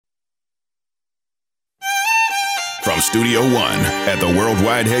from Studio One at the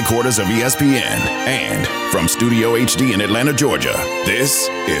worldwide headquarters of ESPN and from Studio HD in Atlanta, Georgia, this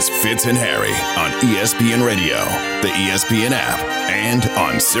is Fitz and Harry on ESPN Radio, the ESPN app, and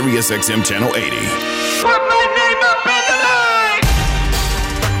on SiriusXM Channel 80. Put my name up in the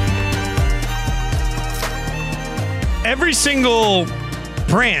line! Every single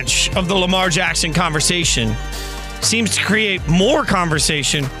branch of the Lamar Jackson conversation seems to create more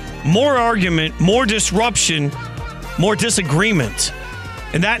conversation, more argument, more disruption, more disagreement.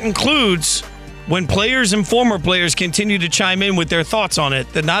 And that includes when players and former players continue to chime in with their thoughts on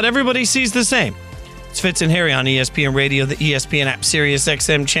it that not everybody sees the same. It's Fitz and Harry on ESPN Radio, the ESPN app,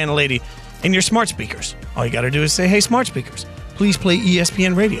 SiriusXM Channel 80, and your smart speakers. All you got to do is say, hey, smart speakers, please play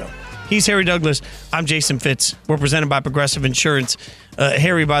ESPN Radio. He's Harry Douglas. I'm Jason Fitz. We're presented by Progressive Insurance.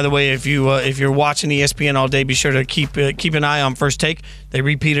 Harry, by the way, if you're watching ESPN all day, be sure to keep an eye on First Take. They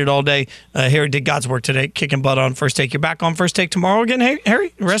repeat it all day. Harry did God's work today, kicking butt on First Take. You're back on First Take tomorrow again,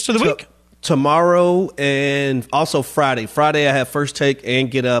 Harry? The rest of the week? Tomorrow and also Friday. Friday I have First Take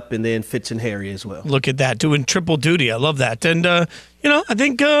and Get Up, and then Fitz and Harry as well. Look at that, doing triple duty. I love that. And, I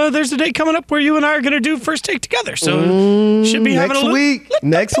think there's a day coming up where you and I are going to do First Take together. So should be having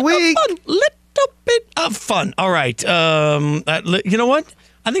next week. Little bit of fun. All right. You know what?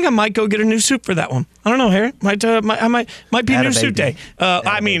 I think I might go get a new suit for that one. I don't know, Harry. Might be new suit day.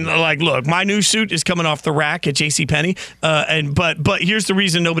 Look, my new suit is coming off the rack at JCPenney. But here's the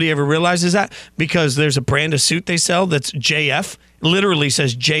reason nobody ever realizes that, because there's a brand of suit they sell that's JF. Literally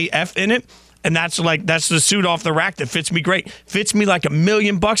says JF in it. And that's the suit off the rack that fits me great. Fits me like $1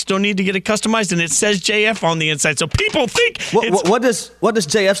 million. Don't need to get it customized, and it says JF on the inside. So people think what does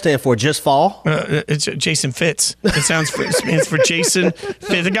JF stand for? Just fall? It's Jason Fitz. It stands for Jason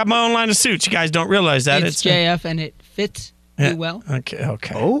Fitz. I got my own line of suits. You guys don't realize that. It's JF, and it fits you well. Okay.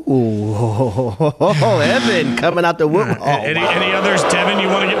 Oh, Evan coming out the wood. Any others? Devin, you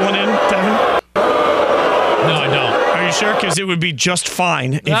want to get one in, Devin? No, I don't. Are you sure? Because it would be just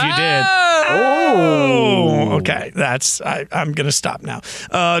fine if you did. Oh, okay. I'm going to stop now.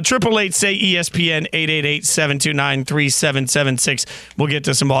 888-SAY-ESPN, 888-729-3776. We'll get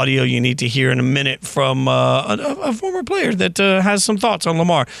to some audio you need to hear in a minute from a former player that has some thoughts on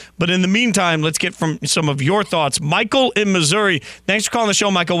Lamar. But in the meantime, let's get from some of your thoughts. Michael in Missouri. Thanks for calling the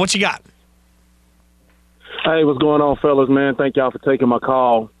show, Michael. What you got? Hey, what's going on, fellas, man? Thank y'all for taking my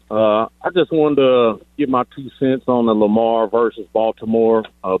call. I just wanted to give my 2 cents on the Lamar versus Baltimore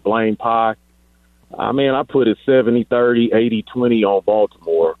blame pie. I mean, I put it 70-30, 80-20 on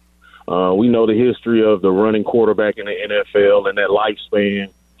Baltimore. We know the history of the running quarterback in the NFL and that lifespan.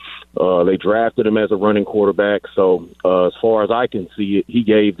 They drafted him as a running quarterback. So as far as I can see it, he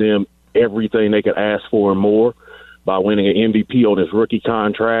gave them everything they could ask for and more by winning an MVP on his rookie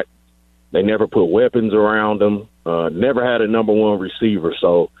contract. They never put weapons around him, never had a number one receiver.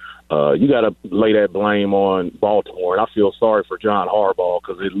 So you got to lay that blame on Baltimore. And I feel sorry for John Harbaugh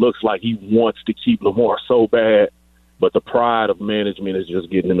because it looks like he wants to keep Lamar so bad, but the pride of management is just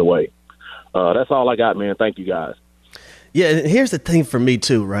getting in the way. That's all I got, man. Thank you, guys. Yeah, and here's the thing for me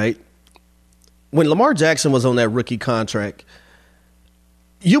too, right? When Lamar Jackson was on that rookie contract,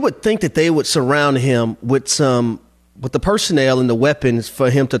 you would think that they would surround him with the personnel and the weapons for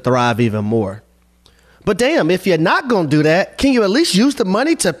him to thrive even more. But damn, if you're not going to do that, can you at least use the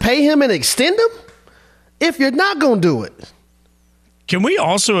money to pay him and extend him? If you're not going to do it. Can we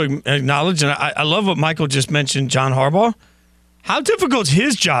also acknowledge, and I love what Michael just mentioned, John Harbaugh. How difficult is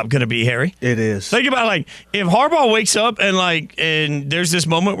his job going to be, Harry? It is. Think about if Harbaugh wakes up and there's this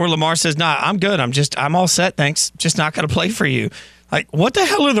moment where Lamar says, "Nah, I'm good. I'm all set. Thanks. Just not going to play for you." What the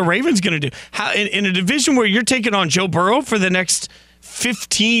hell are the Ravens going to do? How in a division where you're taking on Joe Burrow for the next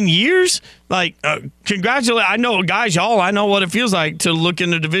 15 years? Congratulate. I know, guys, I know what it feels like to look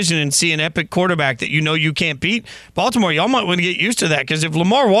in the division and see an epic quarterback that you can't beat. Baltimore, y'all might want to get used to that because if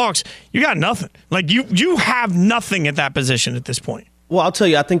Lamar walks, you got nothing. You have nothing at that position at this point. Well, I'll tell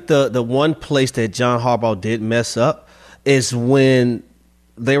you, I think the one place that John Harbaugh did mess up is when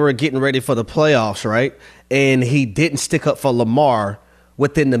they were getting ready for the playoffs, right? And he didn't stick up for Lamar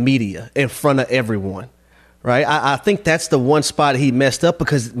within the media in front of everyone. Right, I think that's the one spot he messed up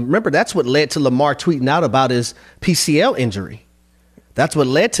because, remember, that's what led to Lamar tweeting out about his PCL injury. That's what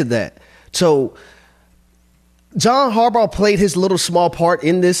led to that. So John Harbaugh played his little small part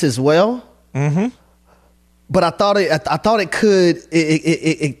in this as well. Mm-hmm. But I thought it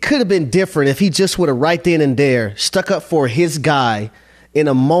could have been different if he just would have right then and there stuck up for his guy in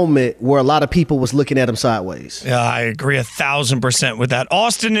a moment where a lot of people was looking at him sideways. Yeah, I agree 1,000% with that.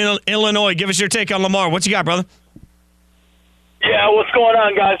 Austin, Illinois, give us your take on Lamar. What you got, brother? Yeah, what's going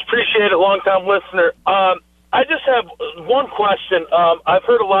on, guys? Appreciate it, long-time listener. I just have one question. I've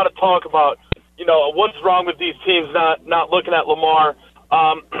heard a lot of talk about, what's wrong with these teams not looking at Lamar.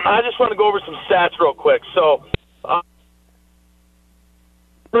 I just want to go over some stats real quick. So,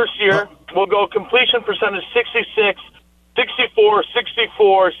 first year, we'll go completion percentage 66, 64,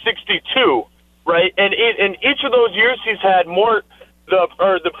 64, 62, right? And in each of those years, he's had more.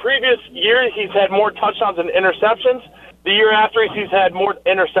 The previous year, he's had more touchdowns than interceptions. The year after, he's had more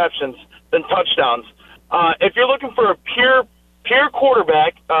interceptions than touchdowns. If you're looking for a pure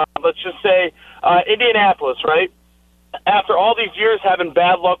quarterback, let's just say Indianapolis, right? After all these years having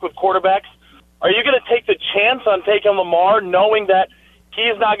bad luck with quarterbacks, are you going to take the chance on taking Lamar knowing that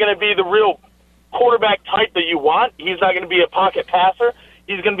he's not going to be the real quarterback type that you want? He's not going to be a pocket passer.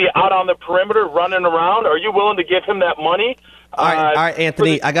 He's going to be out on the perimeter running around. Are you willing to give him that money? All right,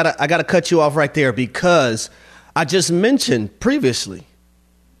 Anthony, I gotta cut you off right there because I just mentioned previously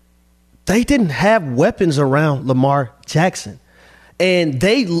they didn't have weapons around Lamar Jackson. And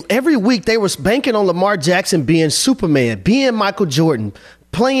every week they was banking on Lamar Jackson being Superman, being Michael Jordan,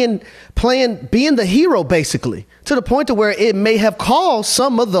 being the hero basically, to the point to where it may have caused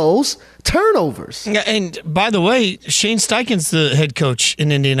some of those turnovers. Yeah, and by the way, Shane Steichen's the head coach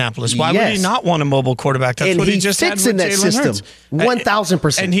in Indianapolis. Why would he not want a mobile quarterback? That's what he just had with in that Jalen Hurts.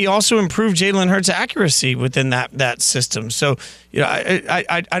 1,000%. And he also improved Jalen Hurts' accuracy within that system. So,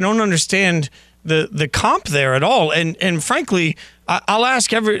 I don't understand the comp there at all. And frankly, I'll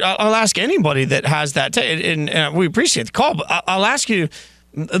ask anybody that has that, and we appreciate the call, but I'll ask you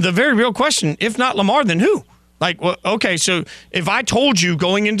the very real question: if not Lamar, then who? Okay, so if I told you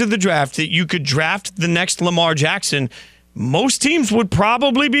going into the draft that you could draft the next Lamar Jackson, most teams would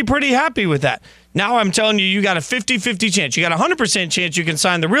probably be pretty happy with that. Now I'm telling you, you got a 50-50 chance. You got a 100% chance you can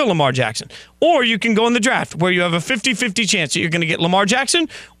sign the real Lamar Jackson. Or you can go in the draft where you have a 50-50 chance that you're going to get Lamar Jackson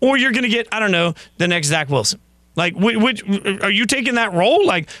or you're going to get, the next Zach Wilson. Which are you taking that role?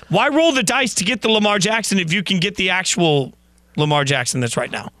 Why roll the dice to get the Lamar Jackson if you can get the actual Lamar Jackson that's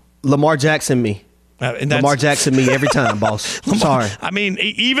right now? Lamar Jackson me. Lamar Jackson me every time, boss. Sorry.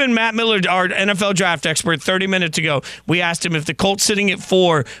 Even Matt Miller, our NFL draft expert, 30 minutes ago, we asked him if the Colts sitting at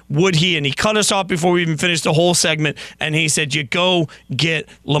 4, would he? And he cut us off before we even finished the whole segment, and he said, you go get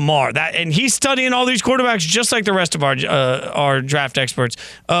Lamar. And he's studying all these quarterbacks just like the rest of our draft experts.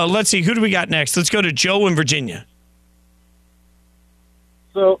 Let's see, who do we got next? Let's go to Joe in Virginia.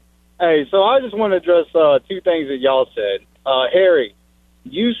 So I just want to address two things that y'all said. Harry,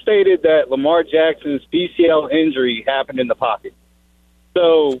 you stated that Lamar Jackson's PCL injury happened in the pocket.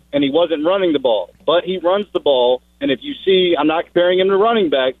 And he wasn't running the ball, but he runs the ball. And if you see, I'm not comparing him to running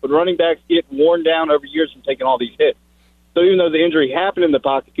backs, but running backs get worn down over years from taking all these hits. So even though the injury happened in the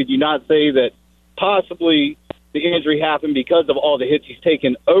pocket, could you not say that possibly the injury happened because of all the hits he's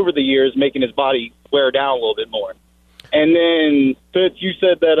taken over the years, making his body wear down a little bit more? And then, Fitz, you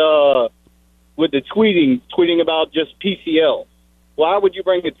said that with the tweeting about just PCL, why would you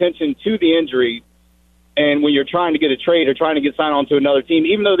bring attention to the injury and when you're trying to get a trade or trying to get signed on to another team,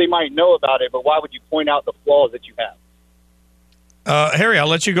 even though they might know about it, but why would you point out the flaws that you have? Harry, I'll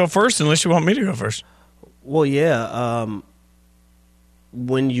let you go first unless you want me to go first. Well, yeah.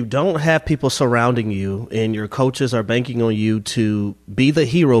 When you don't have people surrounding you and your coaches are banking on you to be the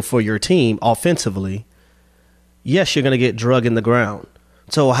hero for your team offensively, yes, you're going to get drug in the ground.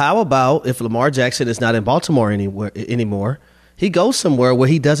 So how about if Lamar Jackson is not in Baltimore anymore, he goes somewhere where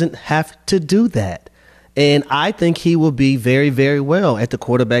he doesn't have to do that. And I think he will be very, very well at the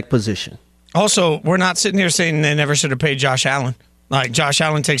quarterback position. Also, we're not sitting here saying they never should have paid Josh Allen. Josh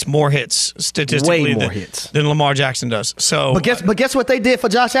Allen takes more hits statistically than Lamar Jackson does. So, but guess what they did for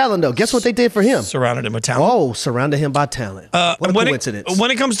Josh Allen though? Guess what they did for him? Surrounded him with talent. Oh, surrounded him by talent. What a coincidence. When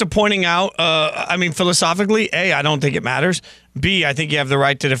it comes to pointing out, philosophically, A, I don't think it matters. B, I think you have the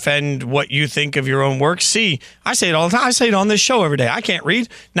right to defend what you think of your own work. C, I say it all the time. I say it on this show every day. I can't read.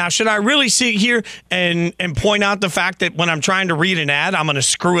 Now, should I really sit here and point out the fact that when I'm trying to read an ad, I'm going to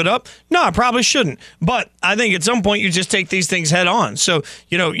screw it up? No, I probably shouldn't. But I think at some point you just take these things head on. So,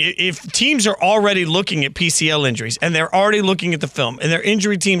 if teams are already looking at PCL injuries and they're already looking at the film and their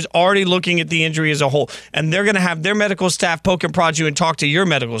injury team's already looking at the injury as a whole, and they're going to have their medical staff poke and prod you and talk to your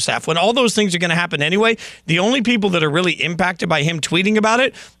medical staff, when all those things are going to happen anyway, the only people that are really impacted impacted by him tweeting about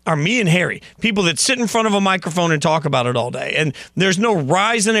it are me and Harry, people that sit in front of a microphone and talk about it all day. And there's no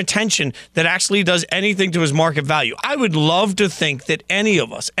rise in attention that actually does anything to his market value. I would love to think that any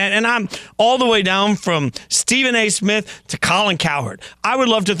of us, and I'm all the way down from Stephen A. Smith to Colin Cowherd, I would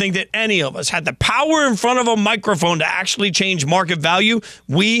love to think that any of us had the power in front of a microphone to actually change market value.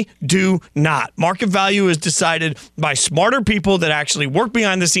 We do not. Market value is decided by smarter people that actually work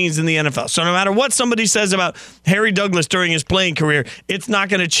behind the scenes in the NFL. So no matter what somebody says about Harry Douglas during his playing career, it's not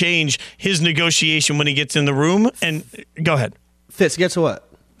going to change his negotiation when he gets in the room. And go ahead. Fitz, guess what?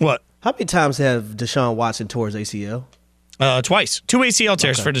 What? How many times have Deshaun Watson tore his ACL? Twice. 2 ACL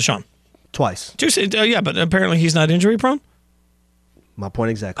tears for Deshaun. Twice. Yeah, but apparently he's not injury prone. My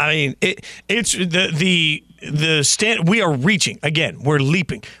point exactly. I mean, it's the stand. We are reaching again. We're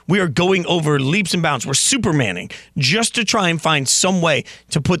leaping. We are going over leaps and bounds. We're Supermaning just to try and find some way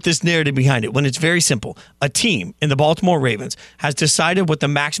to put this narrative behind it. When it's very simple, a team in the Baltimore Ravens has decided what the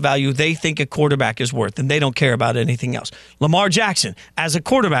max value they think a quarterback is worth, and they don't care about anything else. Lamar Jackson, as a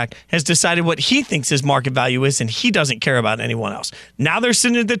quarterback, has decided what he thinks his market value is, and he doesn't care about anyone else. Now they're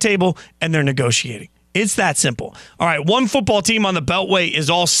sitting at the table and they're negotiating. It's that simple. All right, one football team on the Beltway is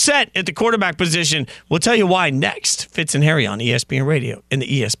all set at the quarterback position. We'll tell you why next. Fitz and Harry on ESPN Radio and the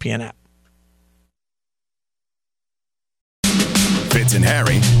ESPN app. Fitz and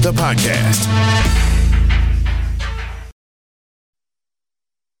Harry, the podcast.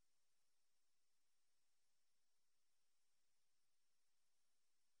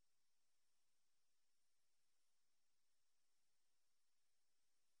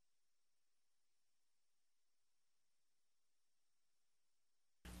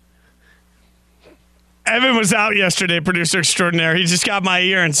 Evan was out yesterday, producer extraordinaire. He just got my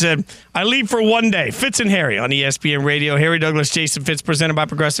ear and said, I leave for one day. Fitz and Harry on ESPN Radio. Harry Douglas, Jason Fitz, presented by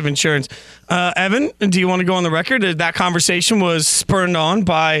Progressive Insurance. Evan, do you want to go on the record? That conversation was spurred on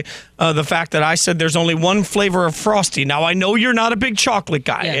by the fact that I said there's only one flavor of Frosty. Now, I know you're not a big chocolate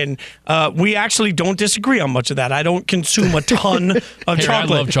guy, and we actually don't disagree on much of that. I don't consume a ton of chocolate. I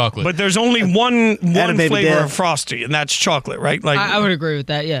love chocolate. But there's only one flavor Dev. of Frosty, and that's chocolate, right? Like I would agree with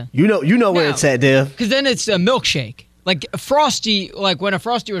that, yeah. You know where it's at, Dev. Because then it's a milkshake. Like Frosty, like when a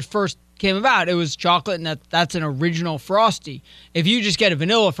Frosty was first came about, it was chocolate, and that's an original Frosty. If you just get a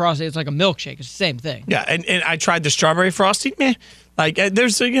vanilla Frosty, it's like a milkshake. It's the same thing. Yeah, and I tried the strawberry Frosty. Meh. Like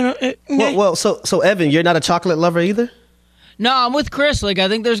there's So Evan, you're not a chocolate lover either? No, I'm with Chris. Like I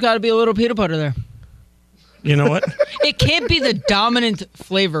think there's got to be a little peanut butter there. You know what? It can't be the dominant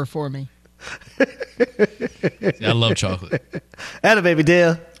flavor for me. I love chocolate. Atta baby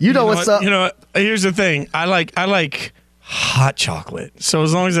Dev. You know what's up. You know what? Here's the thing. I like hot chocolate. So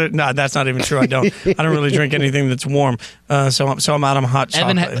as long as that's not even true. I don't really drink anything that's warm. So I'm out of hot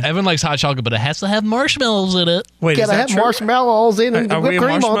chocolate. Evan likes hot chocolate, but it has to have marshmallows in it. Wait, Gotta have marshmallows in and whipped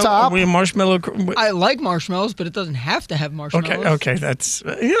cream on top. Are we a marshmallow? I like marshmallows, but it doesn't have to have marshmallows. Okay. That's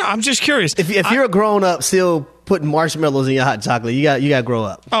I'm just curious. If you're a grown up still putting marshmallows in your hot chocolate, you got to grow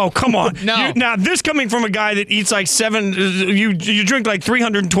up. Oh, come on. No. Now, this coming from a guy that eats like you drink like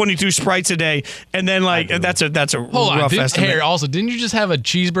 322 Sprites a day, and then like that's a Hold rough on, estimate. Harry, also, didn't you just have a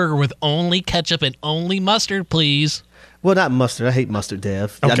cheeseburger with only ketchup and only mustard, please? Well, not mustard. I hate mustard,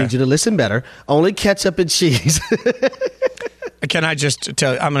 Dev. Okay. I need you to listen better. Only ketchup and cheese. Can I just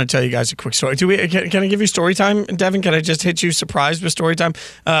tell? I'm going to tell you guys a quick story. Can I give you story time, Devin? Can I just hit you surprised with story time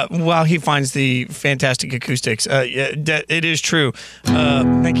while he finds the fantastic acoustics? It is true.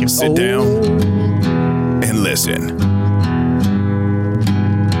 Thank you. Sit down and listen.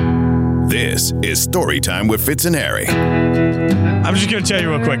 This is Story Time with Fitz and Harry. I'm just going to tell you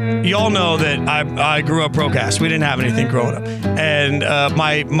real quick. Y'all know that I grew up broadcast. We didn't have anything growing up. And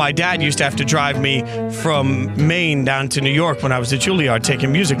my dad used to have to drive me from Maine down to New York when I was at Juilliard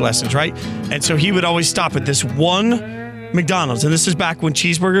taking music lessons, right? And so he would always stop at this one McDonald's. And this is back when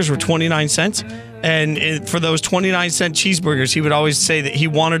cheeseburgers were 29 cents. And for those 29-cent cheeseburgers, he would always say that he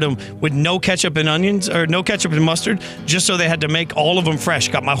wanted them with no ketchup and onions, or no ketchup and mustard, just so they had to make all of them fresh.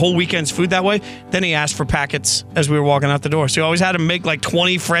 Got my whole weekend's food that way. Then he asked for packets as we were walking out the door. So he always had to make like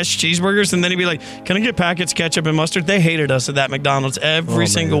 20 fresh cheeseburgers, and then he'd be like, can I get packets, ketchup, and mustard? They hated us at that McDonald's every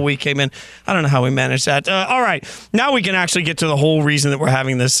single week came in. I don't know how we managed that. All right. Now we can actually get to the whole reason that we're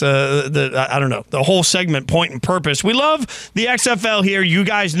having this, the whole segment, point and purpose. We love the XFL here. You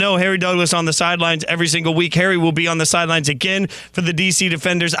guys know Harry Douglas on the sidelines every single week. Harry will be on the sidelines again for the DC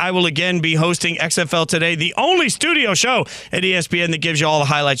Defenders. I will again be hosting XFL Today, the only studio show at ESPN that gives you all the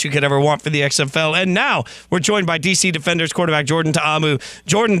highlights you could ever want for the XFL. And now we're joined by DC Defenders quarterback Jordan Ta'amu.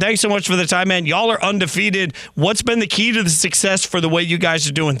 Jordan, thanks so much for the time, man. Y'all are undefeated. What's been the key to the success for the way you guys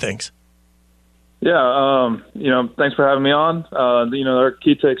are doing things? Thanks for having me on. Our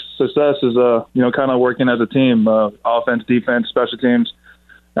key to success is, kind of working as a team, offense, defense, special teams,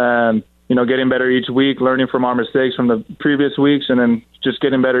 and, getting better each week, learning from our mistakes from the previous weeks, and then just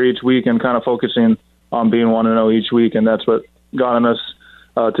getting better each week and kind of focusing on being 1-0 each week. And that's what gotten us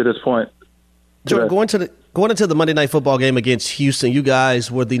to this point. Jordan, going into the Monday Night Football game against Houston, you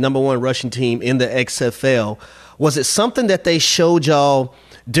guys were the number one rushing team in the XFL. Was it something that they showed y'all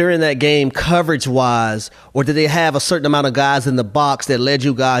during that game coverage-wise, or did they have a certain amount of guys in the box that led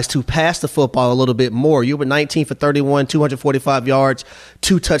you guys to pass the football a little bit more? You were 19 for 31, 245 yards,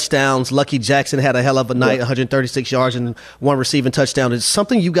 2 touchdowns. Lucky Jackson had a hell of a night, 136 yards and 1 receiving touchdown. Is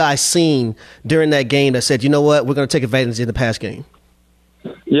something you guys seen during that game that said, you know what, we're going to take advantage in the pass game?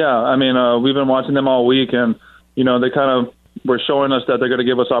 Yeah, we've been watching them all week, and, they kind of were showing us that they're going to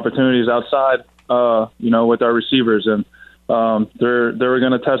give us opportunities outside, with our receivers. And they were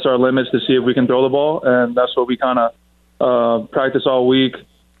going to test our limits to see if we can throw the ball, and that's what we kind of practiced all week.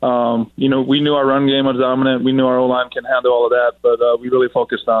 We knew our run game was dominant. We knew our O-line can handle all of that, but we really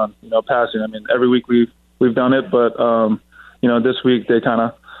focused on, passing. Every week we've done it, but, this week they kind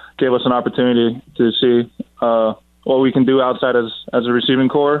of gave us an opportunity to see what we can do outside as a receiving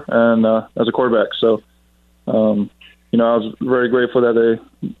core and as a quarterback. So, I was very grateful that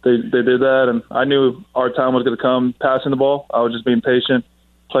they did that, and I knew our time was going to come passing the ball. I was just being patient,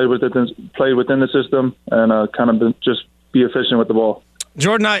 played within the system, and kind of just be efficient with the ball.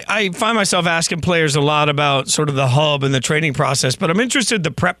 Jordan, I find myself asking players a lot about sort of the hub and the training process, but I'm interested in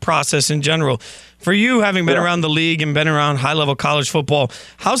the prep process in general. For you, having been around the league and been around high-level college football,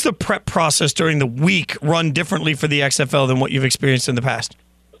 how's the prep process during the week run differently for the XFL than what you've experienced in the past?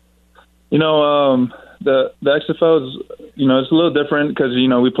 The XFL is, it's a little different because,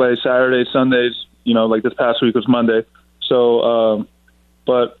 we play Saturdays, Sundays, like this past week was Monday. So,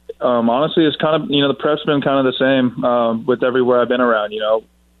 but honestly, it's kind of, the prep's been kind of the same with everywhere I've been around.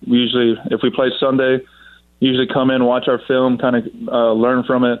 We usually, if we play Sunday, usually come in, watch our film, kind of learn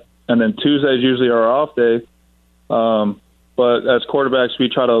from it. And then Tuesday is usually our off day. But as quarterbacks, we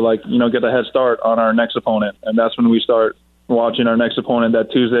try to, get a head start on our next opponent. And that's when we start watching our next opponent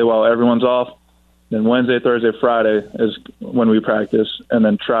that Tuesday while everyone's off. Then Wednesday, Thursday, Friday is when we practice, and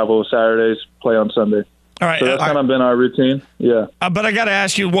then travel Saturdays, play on Sunday. All right. So that's kind of been our routine. Yeah. But I got to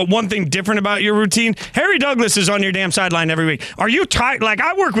ask you, one thing different about your routine? Harry Douglas is on your damn sideline every week. Are you tired? Like,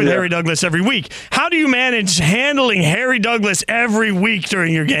 I work with Harry Douglas every week. How do you manage handling Harry Douglas every week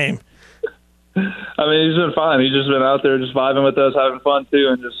during your game? He's been fine. He's just been out there just vibing with us, having fun too,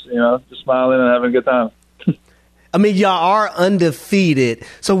 and just smiling and having a good time. Y'all are undefeated.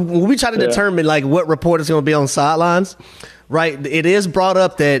 So when we try to determine what reporter's going to be on sidelines, right? It is brought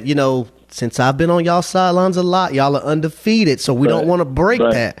up that, since I've been on y'all sidelines a lot, y'all are undefeated. So we don't want to break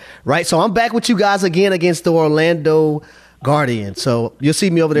that, right? So I'm back with you guys again against the Orlando Guardians. So you'll see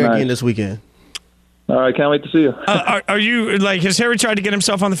me over there again this weekend. All right, can't wait to see you. Are you, has Harry tried to get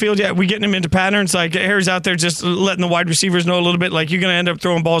himself on the field yet? We getting him into patterns? Like, Harry's out there just letting the wide receivers know a little bit, like you're going to end up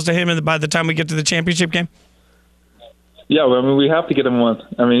throwing balls to him by the time we get to the championship game? Yeah, we have to get him one.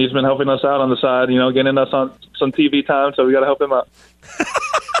 He's been helping us out on the side, getting us on some TV time, so we got to help him out.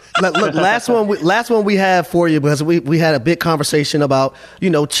 Look, last one we have for you, because we had a big conversation about,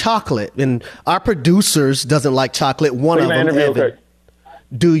 chocolate, and our producers doesn't like chocolate. One of them, Evan.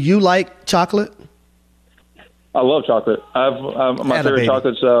 Do you like chocolate? I love chocolate. My favorite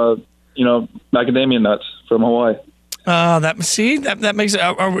chocolate's, macadamia nuts from Hawaii. That makes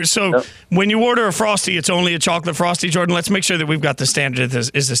it. So when you order a Frosty, it's only a chocolate Frosty, Jordan. Let's make sure that we've got the standard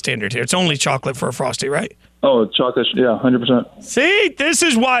is the standard here. It's only chocolate for a Frosty, right? Oh, chocolate, yeah, 100%. See, this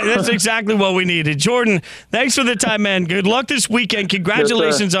is why. That's exactly what we needed. Jordan, thanks for the time, man. Good luck this weekend.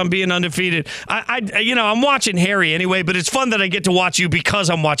 Congratulations on being undefeated. I'm watching Harry anyway, but it's fun that I get to watch you because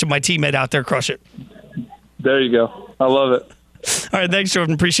I'm watching my teammate out there crush it. There you go. I love it. All right, thanks,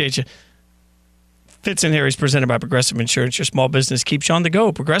 Jordan. Appreciate you. Fitz and Harry's presented by Progressive Insurance. Your small business keeps you on the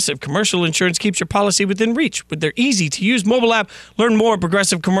go. Progressive Commercial Insurance keeps your policy within reach with their easy-to-use mobile app. Learn more at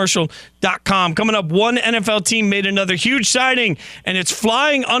progressivecommercial.com. Coming up, one NFL team made another huge signing, and it's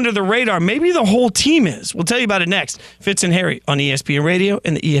flying under the radar. Maybe the whole team is. We'll tell you about it next. Fitz and Harry on ESPN Radio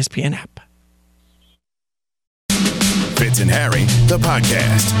and the ESPN app. Fitz and Harry, the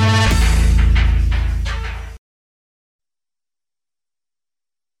podcast.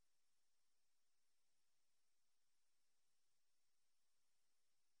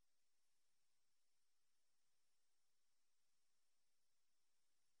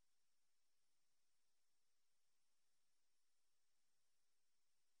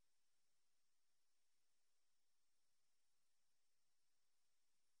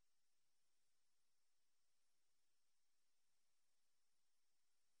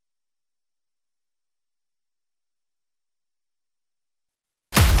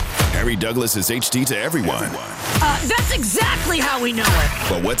 Harry Douglas is HD to everyone. That's exactly how we know it.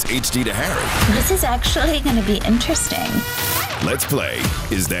 But what's HD to Harry? This is actually going to be interesting. Let's play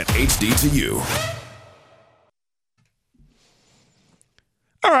Is That HD to You?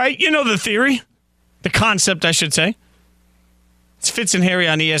 All right, you know the theory. The concept, I should say. It's Fitz and Harry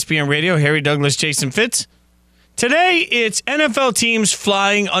on ESPN Radio. Harry Douglas, Jason Fitz. Today, it's NFL teams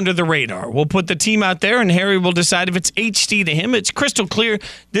flying under the radar. We'll put the team out there, and Harry will decide if it's HD to him. It's crystal clear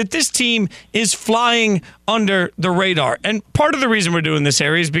that this team is flying under the radar. And part of the reason we're doing this,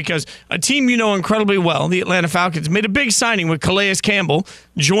 Harry, is because a team you know incredibly well, the Atlanta Falcons, made a big signing with Calais Campbell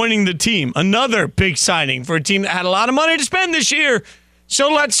joining the team. Another big signing for a team that had a lot of money to spend this year. So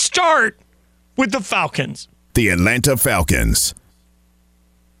let's start with the Falcons. The Atlanta Falcons.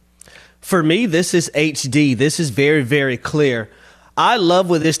 For me, this is HD. This is very, very clear. I love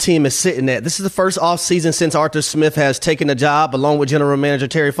where this team is sitting at. This is the first offseason since Arthur Smith has taken the job, along with General Manager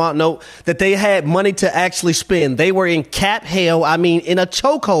Terry Fontenot, that they had money to actually spend. They were in cap hell, in a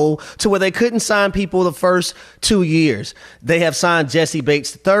chokehold to where they couldn't sign people the first 2 years. They have signed Jesse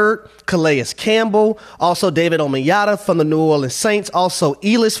Bates III, Calais Campbell, also David Omiyata from the New Orleans Saints, also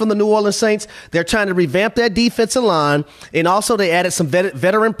Elis from the New Orleans Saints. They're trying to revamp that defensive line, and also they added some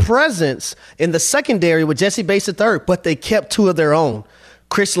veteran presence in the secondary with Jesse Bates III, but they kept two of their own.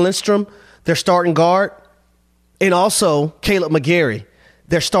 Chris Lindstrom, their starting guard, and also Caleb McGarry,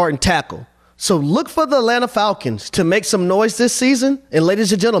 their starting tackle. So look for the Atlanta Falcons to make some noise this season. And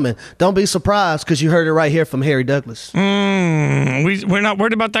ladies and gentlemen, don't be surprised because you heard it right here from Harry Douglas. We're not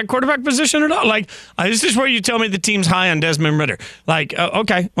worried about that quarterback position at all. This is where you tell me the team's high on Desmond Ridder.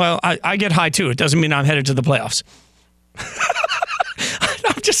 Okay, well, I get high too. It doesn't mean I'm headed to the playoffs.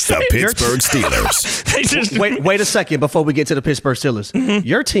 I'm just saying. The Pittsburgh Steelers. Wait a second before we get to the Pittsburgh Steelers. Mm-hmm.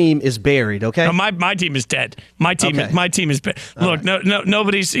 Your team is buried, okay? No, my team is dead. My team is buried. Look, right.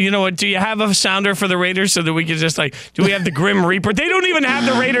 Nobody's. You know what? Do you have a sounder for the Raiders so that we can just do we have the Grim Reaper? They don't even have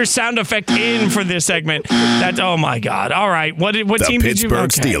the Raiders sound effect in for this segment. Oh my God! All right, what team did you? The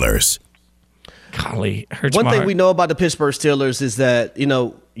Pittsburgh Steelers. Golly, hurts One my thing heart. we know about the Pittsburgh Steelers is that,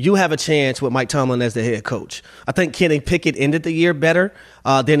 you have a chance with Mike Tomlin as the head coach. I think Kenny Pickett ended the year better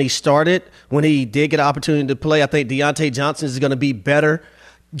than he started when he did get an opportunity to play. I think Deontay Johnson is going to be better.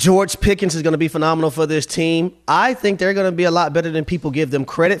 George Pickens is going to be phenomenal for this team. I think they're going to be a lot better than people give them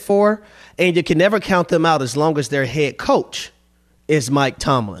credit for, and you can never count them out as long as their head coach is Mike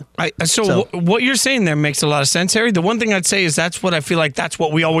Tomlin. So what you're saying there makes a lot of sense, Harry. The one thing I'd say is that's what I feel like that's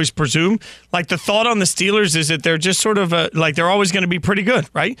what we always presume. The thought on the Steelers is that they're just sort of they're always going to be pretty good,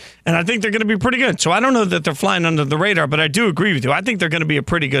 right? And I think they're going to be pretty good. So I don't know that they're flying under the radar, but I do agree with you. I think they're going to be a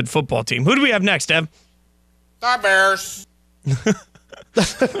pretty good football team. Who do we have next, Dev? The Bears.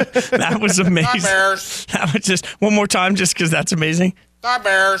 That was amazing. The Bears. That was just one more time, just because that's amazing. The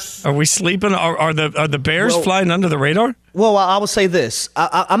Bears. Are we sleeping? Are the Bears flying under the radar? Well, I will say this.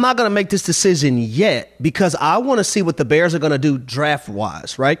 I'm not going to make this decision yet because I want to see what the Bears are going to do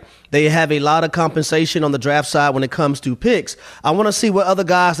draft-wise, right? They have a lot of compensation on the draft side when it comes to picks. I want to see what other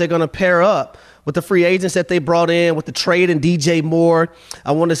guys they're going to pair up with the free agents that they brought in, with the trade and DJ Moore.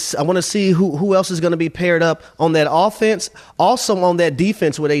 I want to see who else is going to be paired up on that offense, also on that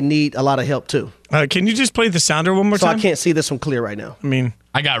defense where they need a lot of help too. Can you just play the sounder one more time? So I can't see this one clear right now.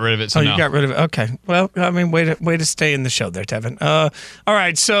 I got rid of it. So you got rid of it. Okay. Well, way to stay in the show there, Tevin. All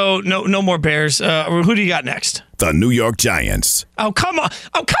right. So no more Bears. Who do you got next? The New York Giants. Oh, come on.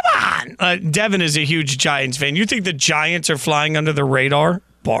 Devin is a huge Giants fan. You think the Giants are flying under the radar?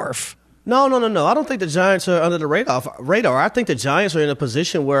 Barf. No. I don't think the Giants are under the radar. I think the Giants are in a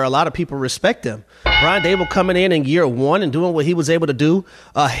position where a lot of people respect them. Brian Dable coming in year one and doing what he was able to do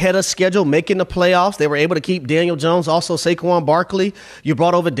ahead of schedule, making the playoffs. They were able to keep Daniel Jones, also Saquon Barkley. You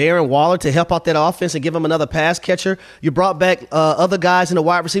brought over Darren Waller to help out that offense and give him another pass catcher. You brought back other guys in the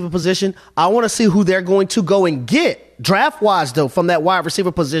wide receiver position. I want to see who they're going to go and get. Draft-wise, though, from that wide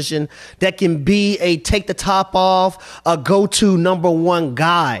receiver position that can be a take the top off, a go-to number one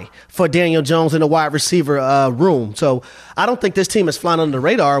guy for Daniel Jones in the wide receiver room. So I don't think this team is flying under the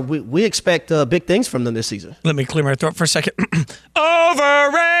radar. We expect big things from them this season. Let me clear my throat for a second.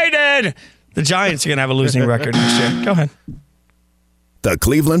 Overrated! The Giants are going to have a losing record next year. Go ahead. The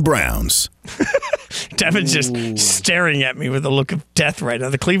Cleveland Browns. Devin's just staring at me with a look of death right now.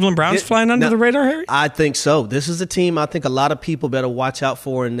 The Cleveland Browns flying under the radar, Harry? I think so. This is a team I think a lot of people better watch out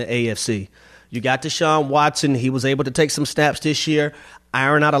for in the AFC. You got Deshaun Watson. He was able to take some snaps this year,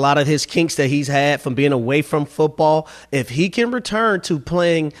 iron out a lot of his kinks that he's had from being away from football. If he can return to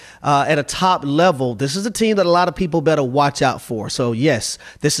playing at a top level, this is a team that a lot of people better watch out for. So, yes,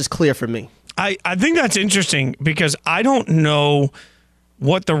 this is clear for me. I think that's interesting because I don't know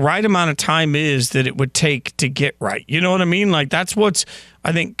what the right amount of time is that it would take to get right. You know what I mean? Like, that's what's,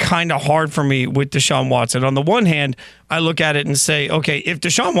 I think, kind of hard for me with Deshaun Watson. On the one hand, I look at it and say, okay, if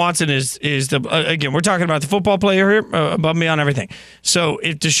Deshaun Watson is the again, we're talking about the football player here, above me on everything. So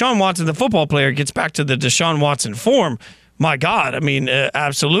if Deshaun Watson, the football player, gets back to the Deshaun Watson form, my God, I mean,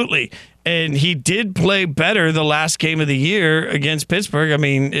 absolutely. And he did play better the last game of the year against Pittsburgh. I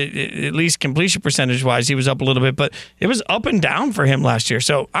mean, at least completion percentage-wise, he was up a little bit, but it was up and down for him last year.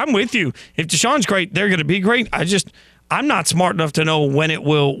 So I'm with you. If Deshaun's great, they're going to be great. I'm not smart enough to know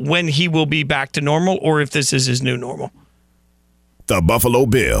when he will be back to normal, or if this is his new normal. The Buffalo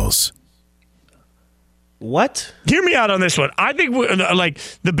Bills. What? Hear me out on this one. I think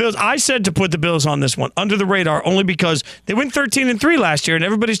the Bills. I said to put the Bills on this one under the radar only because they went 13-3 last year, and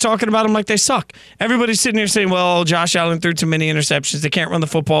everybody's talking about them like they suck. Everybody's sitting here saying, "Well, Josh Allen threw too many interceptions. They can't run the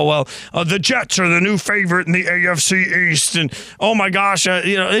football well. The Jets are the new favorite in the AFC East." And oh my gosh,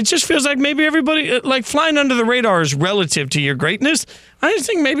 it just feels like maybe everybody like flying under the radar is relative to your greatness. I just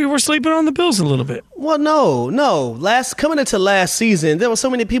think maybe we're sleeping on the Bills a little bit. Well, no. Coming into last season, there were so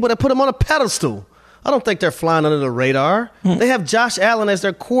many people that put them on a pedestal. I don't think they're flying under the radar. They have Josh Allen as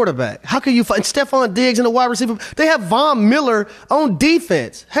their quarterback. How can you find Stephon Diggs in the wide receiver? They have Von Miller on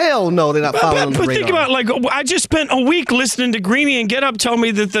defense. Hell no, they're not flying under the radar. But think about, I just spent a week listening to Greeny and Get Up tell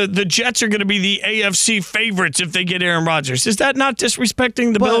me that the Jets are going to be the AFC favorites if they get Aaron Rodgers. Is that not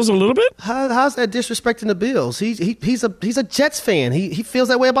disrespecting the Bills a little bit? How's that disrespecting the Bills? He's a Jets fan. He feels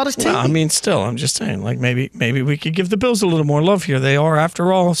that way about his team. Well, I mean, still, I'm just saying, like maybe we could give the Bills a little more love here. They are,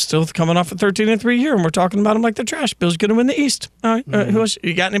 after all, still coming off a 13-3 year. And we're talking about them like they're trash. Bills going to win the East. All right. Who else?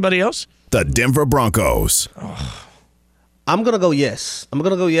 You got anybody else? The Denver Broncos. I'm going to go yes. I'm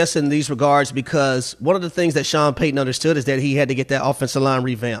going to go yes in these regards because one of the things that Sean Payton understood is that he had to get that offensive line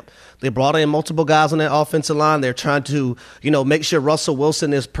revamped. They brought in multiple guys on that offensive line. They're trying to, make sure Russell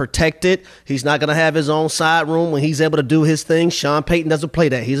Wilson is protected. He's not going to have his own side room when he's able to do his thing. Sean Payton doesn't play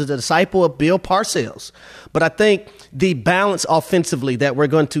that. He's a disciple of Bill Parcells. But I think the balance offensively that we're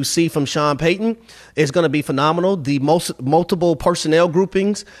going to see from Sean Payton is going to be phenomenal. The multiple personnel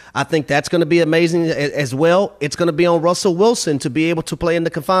groupings, I think that's going to be amazing as well. It's going to be on Russell Wilson to be able to play in the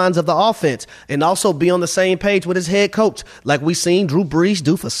confines of the offense and also be on the same page with his head coach, like we've seen Drew Brees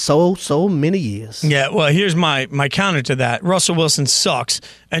do for so many years. Yeah, well, here's my counter to that. Russell Wilson sucks.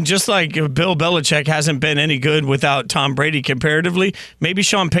 And just like Bill Belichick hasn't been any good without Tom Brady comparatively, maybe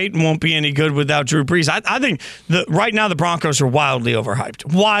Sean Payton won't be any good without Drew Brees. I think right now the Broncos are wildly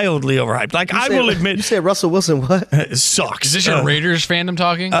overhyped. Wildly overhyped. Like, I will admit. You said Russell Wilson what? Sucks. Is this your Raiders fandom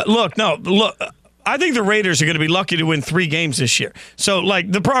talking? Look. I think the Raiders are going to be lucky to win 3 games this year. So,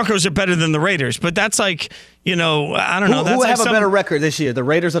 like, the Broncos are better than the Raiders, but that's like, I don't know. Who will have a better record this year, the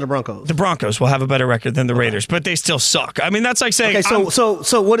Raiders or the Broncos? The Broncos will have a better record than the Raiders, but they still suck. I mean, that's like saying. Okay,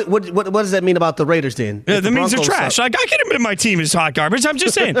 so what does that mean about the Raiders then? That means they're trash. Like, I can admit my team is hot garbage. I'm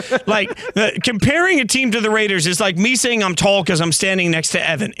just saying, comparing a team to the Raiders is like me saying I'm tall because I'm standing next to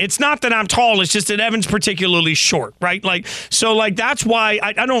Evan. It's not that I'm tall. It's just that Evan's particularly short, right? That's why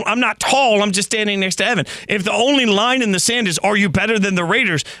I'm not tall. I'm just standing next to Evan. If the only line in the sand is, are you better than the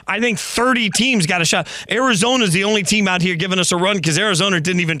Raiders? I think 30 teams got a shot. Arizona's the only team out here giving us a run because Arizona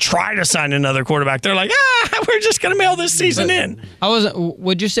didn't even try to sign another quarterback. They're like, we're just going to mail this season in.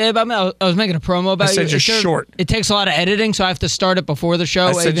 What'd you say about me? I was making a promo about you. I said you're short. It takes a lot of editing, so I have to start it before the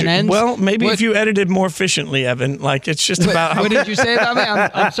show even ends. Well, maybe if you edited more efficiently, Evan. Like, it's just about how. What did you say about me?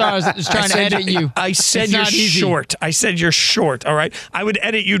 I'm sorry. I was just trying to edit you. I said you're short. I said you're short, all right? I would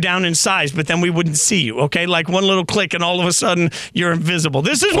edit you down in size, but then we wouldn't see you, okay? Like one little click and all of a sudden you're invisible.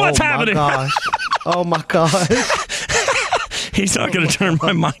 This is what's happening. Oh, my gosh. He's not going to turn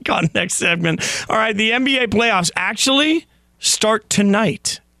my mic on next segment. All right, the NBA playoffs actually start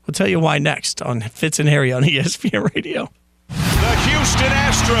tonight. We'll tell you why next on Fitz and Harry on ESPN Radio. The Houston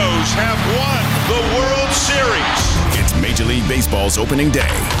Astros have won the World Series. It's Major League Baseball's opening day.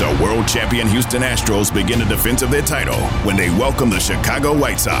 The world champion Houston Astros begin the defense of their title when they welcome the Chicago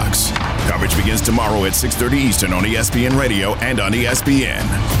White Sox. Coverage begins tomorrow at 6:30 Eastern on ESPN Radio and on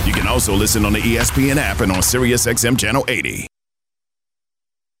ESPN. You can also listen on the ESPN app and on Sirius XM Channel 80.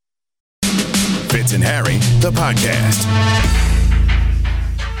 Fitz and Harry, the podcast.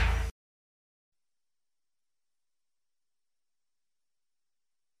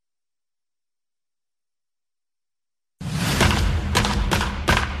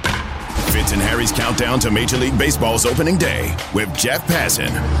 Fitz and Harry's countdown to Major League Baseball's opening day with Jeff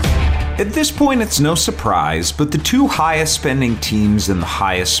Passan. At this point, it's no surprise, but the 2 highest spending teams in the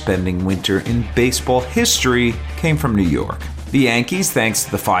highest spending winter in baseball history came from New York. The Yankees, thanks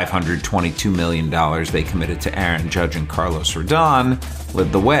to the $522 million they committed to Aaron Judge and Carlos Rodon,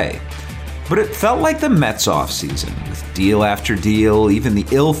 led the way. But it felt like the Mets offseason, with deal after deal, even the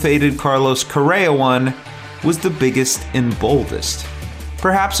ill-fated Carlos Correa one, was the biggest and boldest.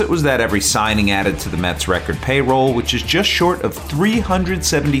 Perhaps it was that every signing added to the Mets' record payroll, which is just short of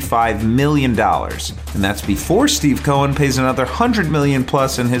 $375 million. And that's before Steve Cohen pays another $100 million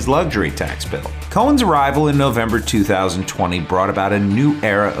plus in his luxury tax bill. Cohen's arrival in November 2020 brought about a new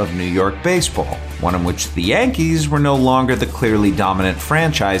era of New York baseball, one in which the Yankees were no longer the clearly dominant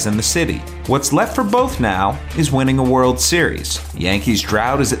franchise in the city. What's left for both now is winning a World Series. The Yankees'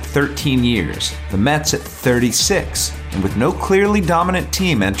 drought is at 13 years, the Mets at 36. And with no clearly dominant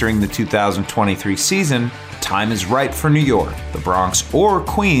team entering the 2023 season, time is ripe for New York, the Bronx, or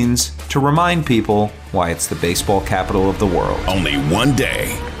Queens to remind people why it's the baseball capital of the world. Only one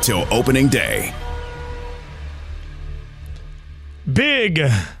day till opening day. Big,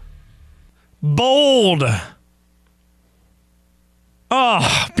 bold.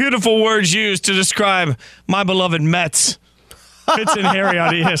 Oh, beautiful words used to describe my beloved Mets. Fitz and Harry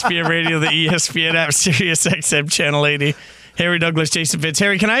on ESPN Radio, the ESPN app, Sirius XM Channel 80. Harry Douglas, Jason Fitz.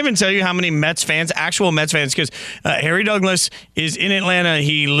 Harry, can I even tell you how many Mets fans, actual Mets fans, because Harry Douglas is in Atlanta.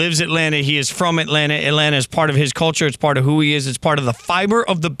 He lives Atlanta. He is from Atlanta. Atlanta is part of his culture. It's part of who he is. It's part of the fiber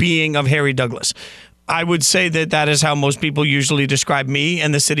of the being of Harry Douglas. I would say that is how most people usually describe me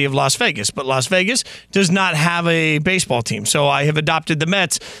and the city of Las Vegas. But Las Vegas does not have a baseball team. So I have adopted the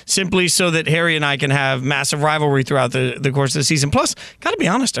Mets simply so that Harry and I can have massive rivalry throughout the course of the season. Plus, got to be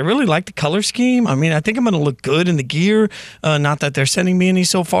honest, I really like the color scheme. I mean, I think I'm going to look good in the gear. Not that they're sending me any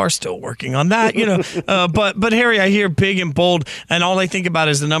so far. Still working on that, you know. But Harry, I hear big and bold, and all I think about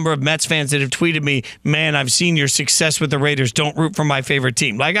is the number of Mets fans that have tweeted me, man, I've seen your success with the Raiders. Don't root for my favorite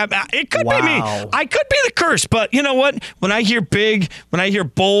team. Like, it could be me. I could be the curse, but you know what? When I hear big, when I hear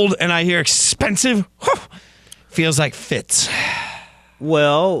bold, and I hear expensive, feels like Fitz.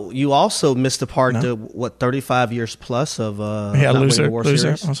 Well, you also missed the part to 35 years plus of not winning a World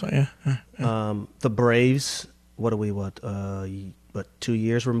Series. Also, yeah. The Braves. What are we? 2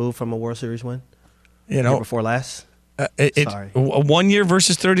 years removed from a World Series win? You know, year before last. Sorry. 1 year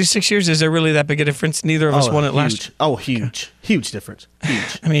versus 36 years. Is there really that big a difference? Neither of us won it last year. Oh, huge. Huge difference.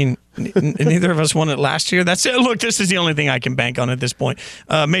 Huge. I mean, neither of us won it last year. That's it. Look, this is the only thing I can bank on at this point.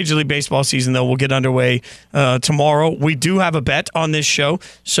 Major League Baseball season, though, will get underway tomorrow. We do have a bet on this show.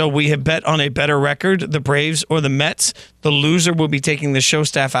 So we have bet on a better record, the Braves or the Mets. The loser will be taking the show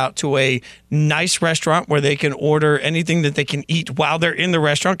staff out to a nice restaurant where they can order anything that they can eat while they're in the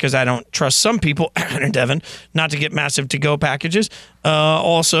restaurant, because I don't trust some people, and Devin, not to get massive to-go packages.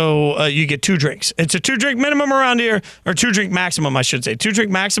 Also, you get 2 drinks. It's a 2-drink minimum around here, or 2-drink maximum, I should say. 2-drink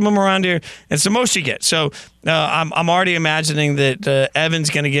maximum around here. It's the most you get. So I'm already imagining that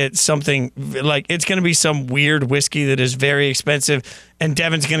Evan's going to get something, like it's going to be some weird whiskey that is very expensive, and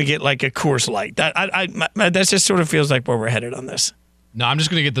Devin's going to get like a Coors Light. That just sort of feels like where we're headed on this. No, I'm just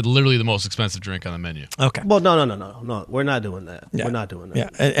going to get literally the most expensive drink on the menu. Okay. Well, no. We're not doing that. Yeah. We're not doing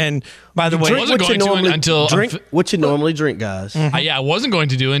that. Yeah. And by the way, I wasn't going to until what you normally drink, guys. Mm-hmm. I wasn't going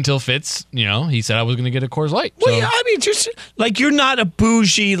to do until Fitz. He said I was going to get a Coors Light. Well, yeah, I mean, just like you're not a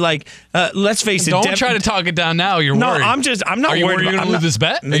bougie. Like, let's face it. Don't try to talk it down now. You're worried. I'm not worried. Are you going to lose this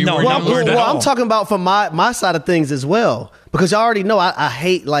bet? No. I'm talking about from my side of things as well, because you already know I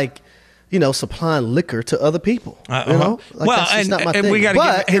hate supplying liquor to other people. That's not my thing. We got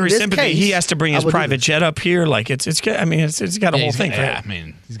to give Harry sympathy. He has to bring his private jet up here. Like it's got a whole thing. I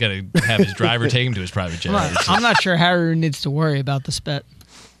mean, he's got to have his driver take him to his private jet. I'm not sure Harry needs to worry about this bet.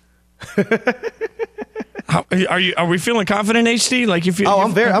 Are we feeling confident, HD? Like if you?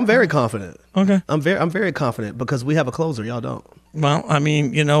 I'm very confident. Okay. I'm very confident because we have a closer. Y'all don't. Well, I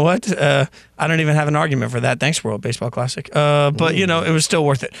mean, you know what? I don't even have an argument for that. Thanks, World Baseball Classic. But, it was still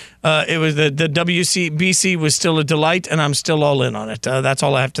worth it. It was the WCBC was still a delight, and I'm still all in on it. That's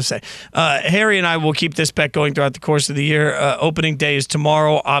all I have to say. Harry and I will keep this bet going throughout the course of the year. Opening day is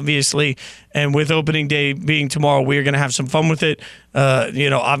tomorrow, obviously. And with opening day being tomorrow, we are going to have some fun with it.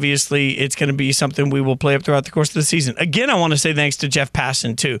 Obviously, it's going to be something we will play up throughout the course of the season. Again, I want to say thanks to Jeff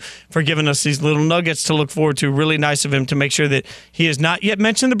Passan, too, for giving us these little nuggets to look forward to. Really nice of him to make sure that he has not yet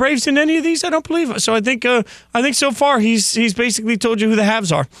mentioned the Braves in any of these. I don't believe. So I think so far he's basically told you who the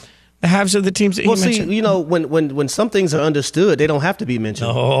Haves are. The Haves are the teams that he mentioned. When some things are understood, they don't have to be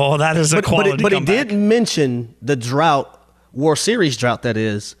mentioned. Oh, that is a quality. But he did mention the World Series drought, that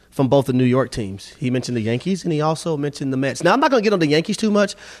is, from both the New York teams. He mentioned the Yankees, and he also mentioned the Mets. Now, I'm not going to get on the Yankees too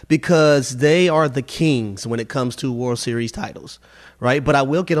much because they are the kings when it comes to World Series titles, right? But I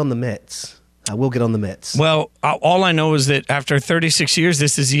will get on the Mets. I will get on the Mets. Well, all I know is that after 36 years,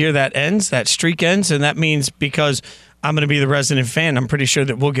 this is the year that ends, that streak ends, and that means because I'm going to be the resident fan, I'm pretty sure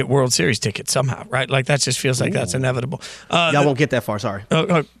that we'll get World Series tickets somehow, right? Like that just feels like that's inevitable. Y'all won't get that far, sorry.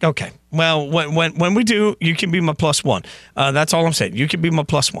 Okay. Well, when we do, you can be my +1. That's all I'm saying. You can be my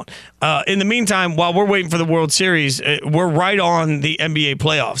 +1. In the meantime, while we're waiting for the World Series, we're right on the NBA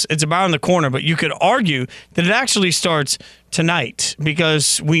playoffs. It's about in the corner, but you could argue that it actually starts tonight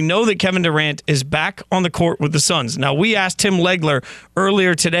because we know that Kevin Durant is back on the court with the Suns. Now, we asked Tim Legler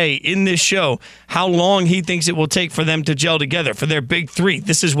earlier today in this show how long he thinks it will take for them to gel together, for their big three.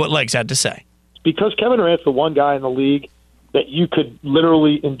 This is what Legs had to say. Because Kevin Durant's the one guy in the league that you could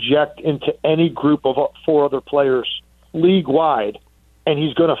literally inject into any group of 4 other players league-wide, and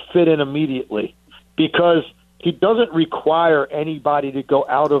he's going to fit in immediately because he doesn't require anybody to go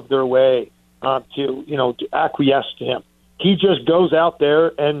out of their way to acquiesce to him. He just goes out there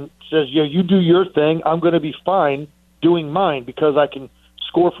and says, you do your thing. I'm going to be fine doing mine because I can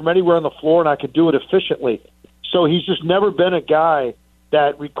score from anywhere on the floor and I can do it efficiently. So he's just never been a guy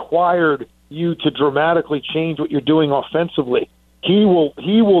that required you to dramatically change what you're doing offensively. He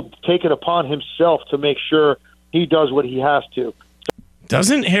will take it upon himself to make sure he does what he has to.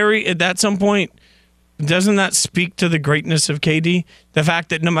 Doesn't Harry at some point, doesn't that speak to the greatness of KD? The fact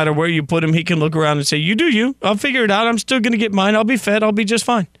that no matter where you put him, he can look around and say, you do you. I'll figure it out. I'm still going to get mine. I'll be fed. I'll be just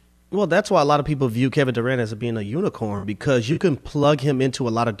fine. Well, that's why a lot of people view Kevin Durant as being a unicorn because you can plug him into a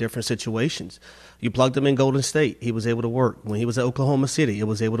lot of different situations. You plugged him in Golden State. He was able to work. When he was at Oklahoma City, it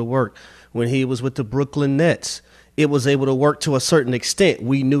was able to work. When he was with the Brooklyn Nets, it was able to work to a certain extent.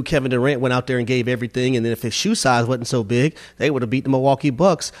 We knew Kevin Durant went out there and gave everything, and then if his shoe size wasn't so big, they would have beat the Milwaukee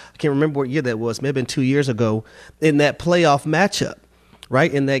Bucks. I can't remember what year that was. Maybe 2 years ago in that playoff matchup,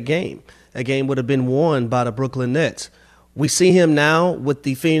 right, in that game. That game would have been won by the Brooklyn Nets. We see him now with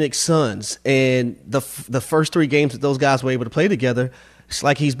the Phoenix Suns, and the first 3 games that those guys were able to play together, it's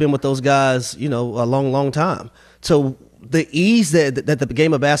like he's been with those guys, a long, long time. So the ease that the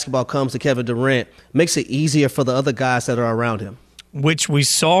game of basketball comes to Kevin Durant makes it easier for the other guys that are around him. Which we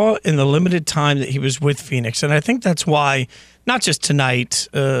saw in the limited time that he was with Phoenix. And I think that's why, not just tonight,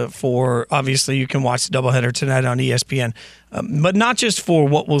 for obviously you can watch the doubleheader tonight on ESPN, but not just for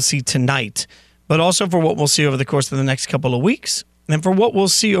what we'll see tonight, but also for what we'll see over the course of the next couple of weeks and for what we'll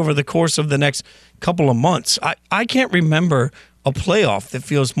see over the course of the next couple of months. I can't remember a playoff that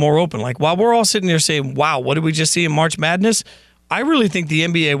feels more open. Like, while we're all sitting there saying, wow, what did we just see in March Madness? I really think the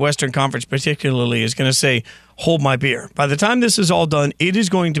NBA Western Conference particularly is going to say, hold my beer. By the time this is all done, it is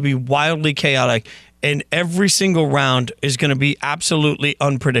going to be wildly chaotic, and every single round is going to be absolutely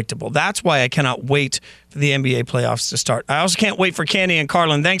unpredictable. That's why I cannot wait for the NBA playoffs to start. I also can't wait for Candy and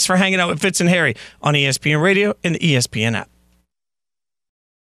Carlin. Thanks for hanging out with Fitz and Harry on ESPN Radio and the ESPN app.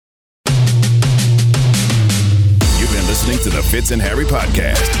 Listening to the Fitz and Harry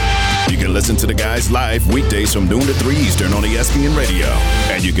podcast. You can listen to the guys live weekdays from noon to 3 Eastern on ESPN Radio,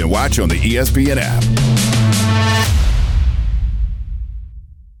 and you can watch on the ESPN app.